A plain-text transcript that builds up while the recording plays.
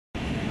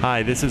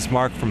Hi, this is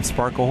Mark from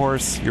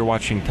Sparklehorse. You're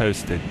watching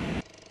Toasted.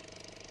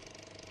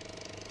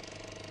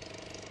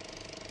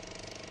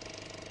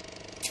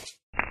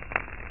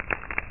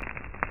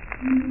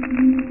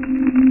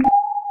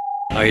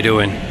 How you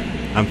doing?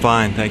 I'm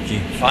fine, thank you.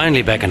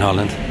 Finally back in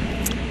Holland.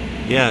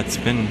 Yeah, it's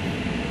been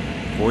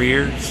 4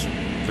 years,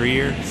 3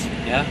 years.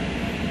 Yeah?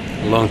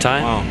 A long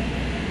time? Wow.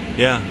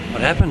 Yeah.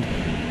 What happened?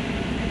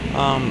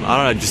 I don't know,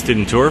 I just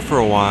didn't tour for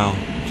a while.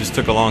 Just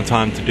took a long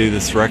time to do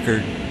this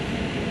record.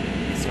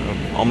 So,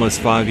 almost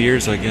 5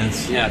 years, I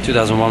guess. Yeah,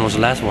 2001 was the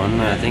last one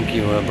I think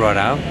you brought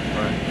out.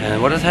 Right.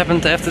 And what has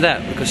happened after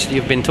that? Because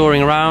you've been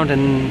touring around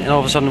and all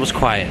of a sudden it was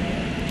quiet.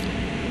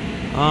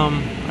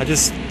 I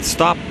just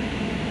stopped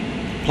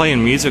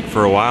playing music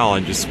for a while.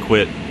 I just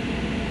quit.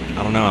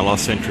 I don't know, I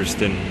lost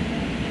interest in...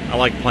 I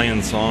like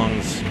playing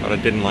songs, but I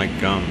didn't like...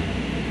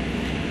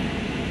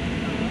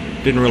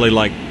 didn't really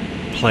like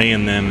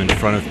playing them in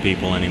front of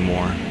people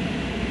anymore.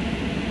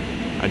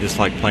 I just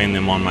like playing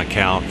them on my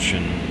couch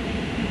and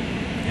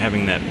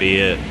having that be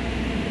it.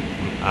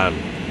 I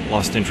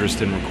lost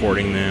interest in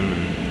recording them.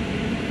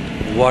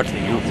 And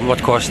what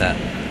caused that?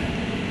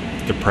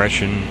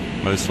 depression,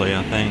 mostly,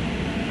 I think.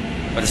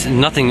 But it's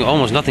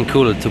almost nothing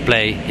cooler to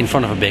play in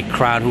front of a big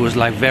crowd who is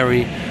like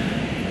very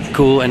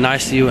cool and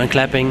nice to you and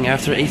clapping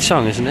after each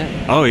song, isn't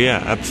it? Oh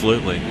yeah,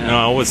 absolutely. Yeah. No,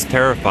 I was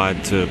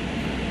terrified to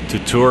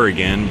tour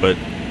again, but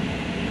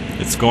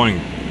it's going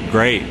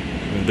great.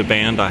 The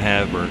band I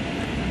have are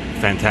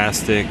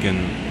fantastic,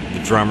 and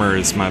the drummer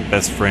is my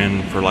best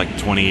friend for like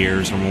 20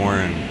 years or more,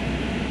 and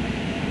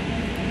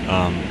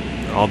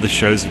all the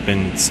shows have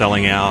been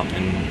selling out,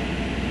 and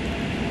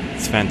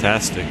it's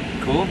fantastic.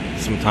 Cool.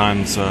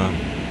 Sometimes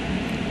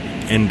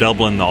in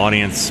Dublin, the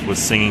audience was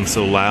singing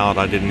so loud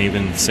I didn't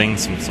even sing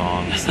some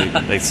songs.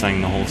 They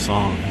sang the whole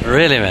song.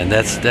 Really, man,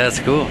 that's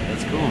cool.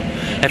 That's cool.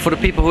 And for the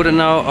people who don't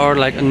know, or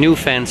like new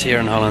fans here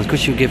in Holland,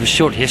 could you give a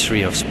short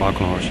history of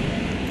Sparklehorse?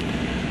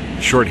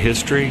 Short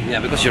history? Yeah,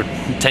 because you're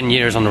 10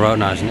 years on the road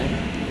now, isn't it?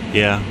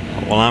 Yeah.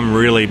 Well, I'm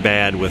really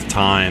bad with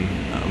time.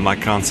 My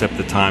concept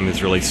of time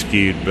is really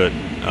skewed, but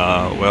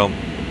well,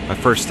 my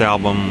first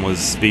album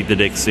was Beat the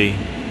Dixie.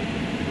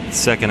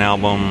 Second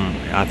album,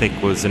 I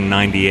think, was in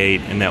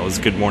 '98, and that was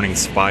Good Morning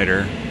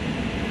Spider.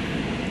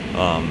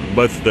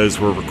 Both of those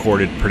were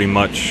recorded pretty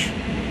much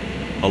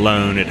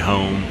alone at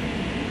home.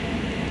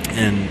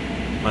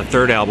 And my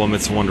third album,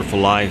 It's a Wonderful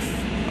Life,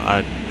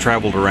 I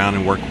traveled around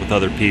and worked with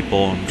other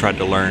people and tried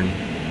to learn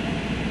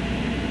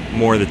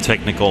more of the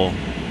technical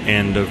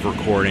end of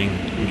recording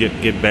and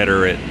get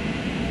better at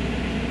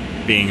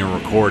being a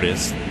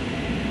recordist.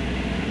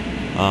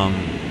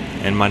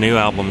 And my new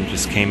album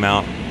just came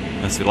out.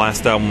 That's the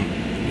last album.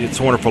 It's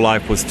a Wonderful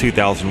Life was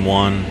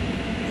 2001,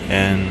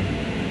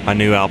 and my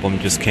new album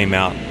just came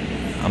out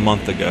a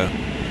month ago.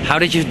 How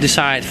did you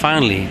decide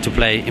finally to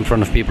play in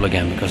front of people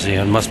again? Because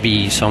there must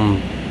be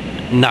some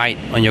night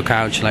on your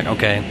couch like,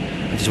 okay,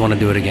 I just want to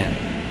do it again.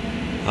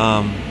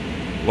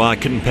 Well, I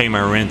couldn't pay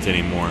my rent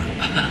anymore.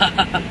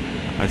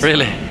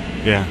 Really?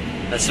 Yeah.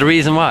 That's the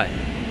reason why?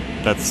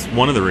 That's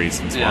one of the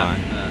reasons why.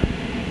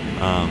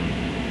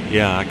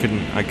 Yeah,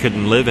 I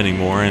couldn't live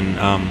anymore, and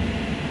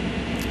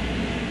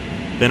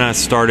then I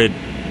started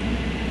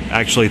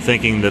actually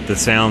thinking that the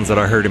sounds that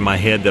I heard in my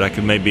head, that I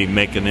could maybe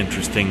make an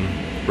interesting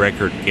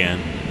record again.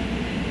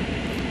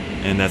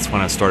 And that's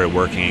when I started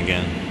working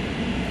again.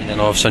 And then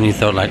all of a sudden you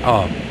thought like,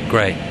 oh,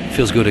 great,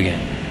 feels good again.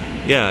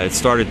 Yeah, it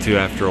started to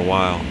after a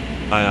while.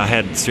 I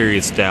had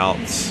serious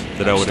doubts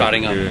that I would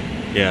starting ever do it.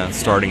 Yeah,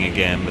 starting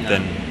again. But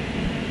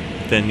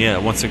then yeah,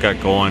 once it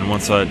got going,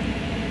 once I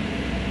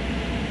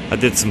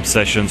did some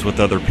sessions with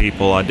other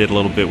people. I did a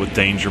little bit with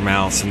Danger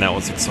Mouse, and that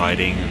was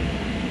exciting.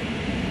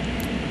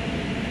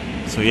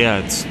 So yeah,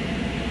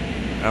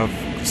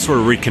 I've sort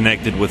of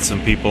reconnected with some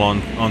people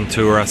on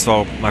tour. I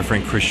saw my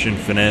friend Christian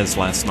Finez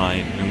last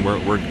night, and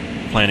we're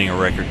planning a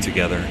record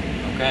together.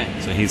 Okay.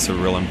 So he's a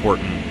real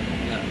important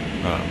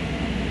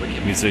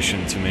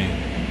musician to me.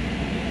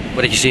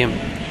 Where did you see him?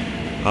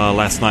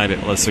 Last night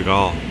at Le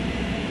Segal.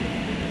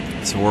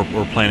 So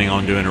we're planning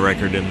on doing a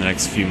record in the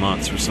next few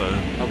months or so.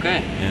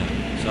 Okay. Yeah.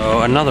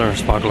 So another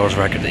Sparklehorse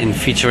record in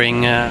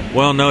featuring...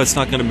 Well, no, it's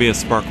not going to be a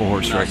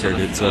Sparklehorse record.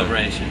 It's a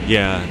collaboration.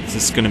 Yeah, it's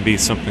just going to be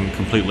something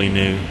completely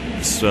new.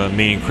 It's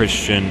me and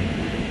Christian,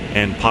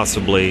 and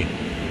possibly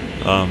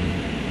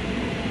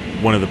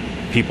one of the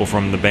people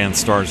from the band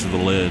Stars of the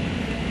Lid.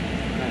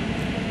 Okay.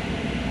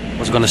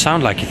 What's it going to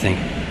sound like, you think?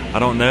 I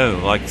don't know,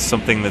 like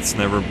something that's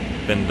never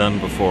been done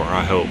before,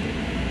 I hope.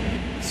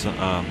 So,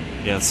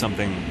 yeah,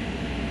 something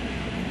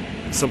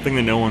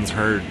that no one's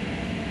heard.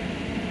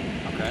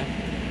 Okay.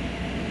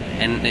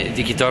 And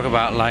did you talk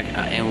about like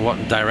in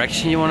what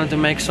direction you wanted to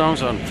make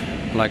songs, or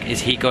like is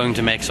he going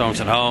to make songs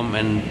at home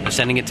and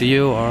sending it to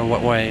you, or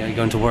what way are you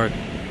going to work?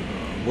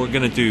 We're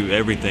gonna do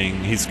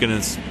everything.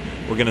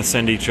 We're gonna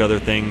send each other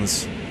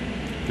things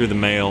through the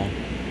mail,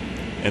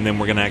 and then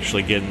we're gonna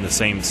actually get in the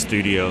same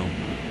studio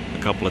a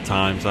couple of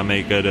times. I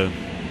may go to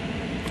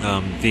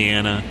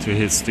Vienna to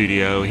his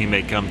studio. He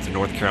may come to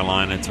North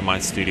Carolina to my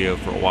studio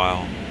for a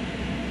while,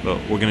 but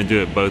we're gonna do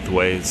it both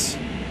ways.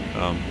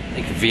 I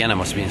think Vienna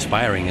must be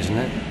inspiring, isn't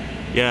it?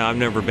 Yeah, I've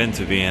never been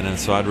to Vienna,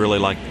 so I'd really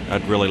like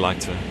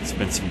to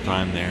spend some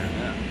time there.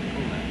 Yeah,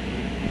 cool,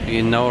 man. Do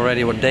you know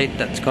already what date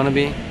that's gonna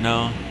be?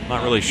 No,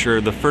 not really sure.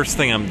 The first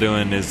thing I'm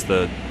doing is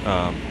the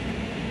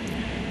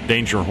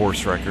Danger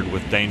Horse record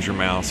with Danger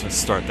Mouse. I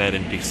start that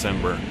in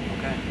December.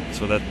 Okay.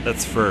 So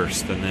that's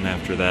first, and then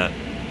after that.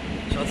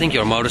 So I think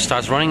your motor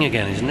starts running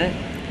again, isn't it?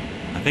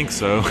 I think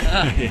so.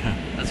 Ah, yeah.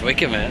 That's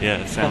wicked, man. Yeah,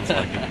 it sounds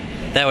like it.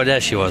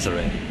 There she was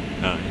already.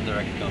 Oh. The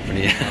record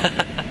company.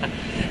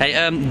 Hey,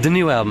 the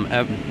new album,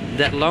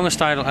 that longest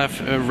title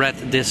I've read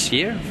this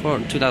year for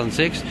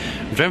 2006,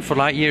 Dreamt for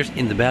Light Years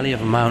in the Belly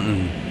of a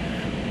Mountain.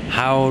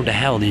 How the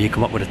hell do you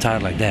come up with a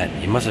title like that?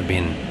 You must have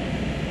been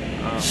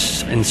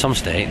in some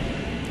state.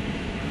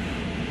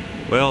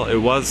 Well,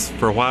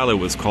 for a while it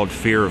was called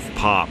Fear of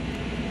Pop,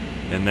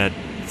 and that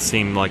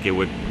seemed like it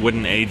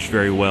wouldn't age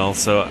very well,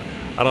 so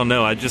I don't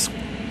know, I just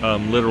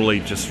literally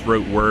just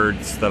wrote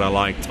words that I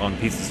liked on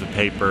pieces of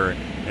paper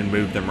and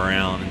moved them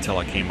around until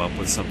I came up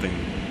with something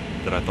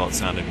that I thought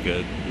sounded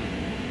good.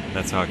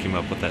 That's how I came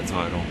up with that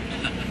title.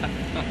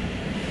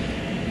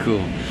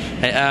 Cool.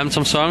 Hey,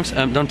 some songs.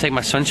 Don't Take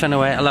My Sunshine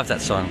Away. I love that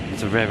song.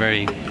 It's a very,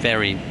 very,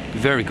 very,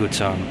 very good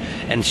song.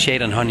 And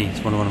Shade and Honey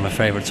is one of my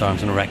favorite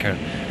songs on the record.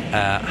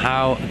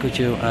 How could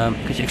you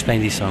explain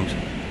these songs?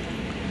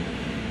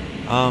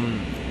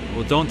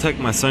 Well, Don't Take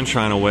My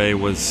Sunshine Away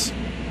was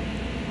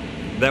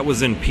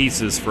in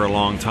pieces for a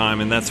long time,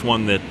 and that's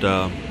one that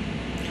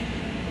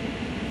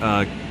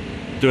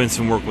doing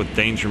some work with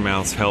Danger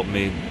Mouse helped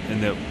me,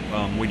 and that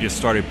we just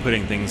started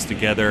putting things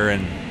together,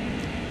 and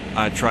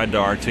I tried to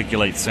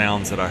articulate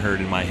sounds that I heard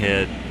in my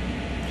head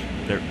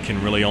that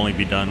can really only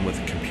be done with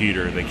a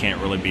computer. They can't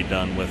really be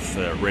done with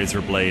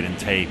razor blade and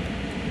tape.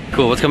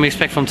 Cool. What can we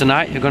expect from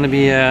tonight? You're going to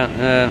be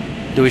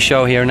do a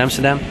show here in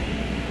Amsterdam?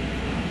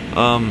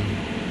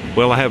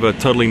 Well, I have a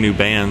totally new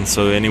band,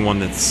 so anyone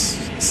that's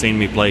seen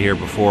me play here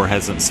before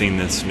hasn't seen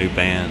this new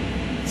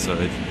band, so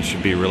it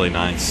should be really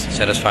nice.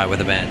 Satisfied with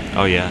the band?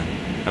 Oh yeah,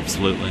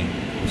 absolutely.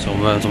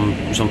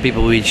 Some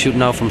people we should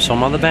know from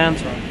some other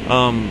bands?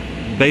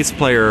 Bass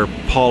player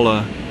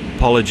Paula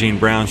Jean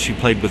Brown, she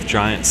played with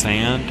Giant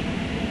Sand,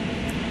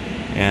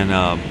 and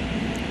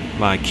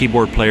my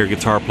keyboard player,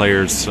 guitar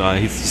players,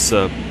 he's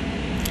a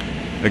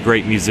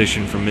great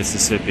musician from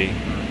Mississippi,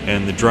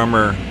 and the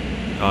drummer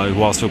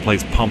who also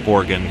plays pump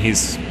organ,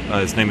 his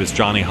name is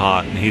Johnny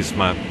Hott, and he's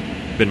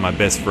been my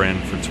best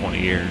friend for 20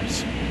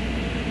 years.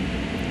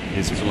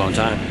 It's a long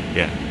time.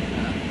 Yeah.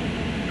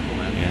 Cool,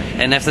 man.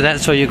 Yeah. And after that,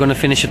 so you're going to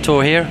finish your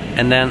tour here,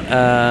 and then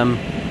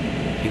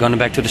you're going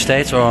back to the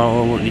States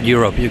or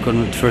Europe? You're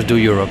going to first do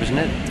Europe, isn't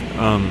it?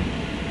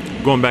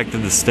 Going back to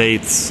the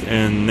States,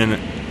 and then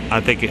I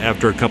think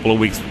after a couple of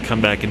weeks we come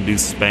back and do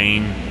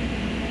Spain,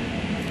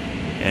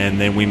 and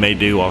then we may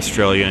do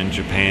Australia and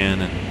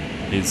Japan and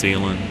New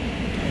Zealand.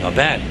 Not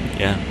bad.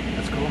 Yeah.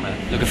 That's cool, man.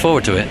 Looking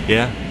forward to it.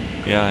 Yeah.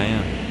 Yeah, I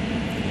am.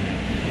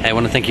 Hey, I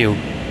want to thank you,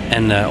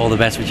 and all the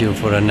best with you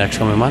for the next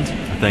coming month.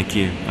 Thank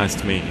you. Nice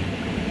to meet you.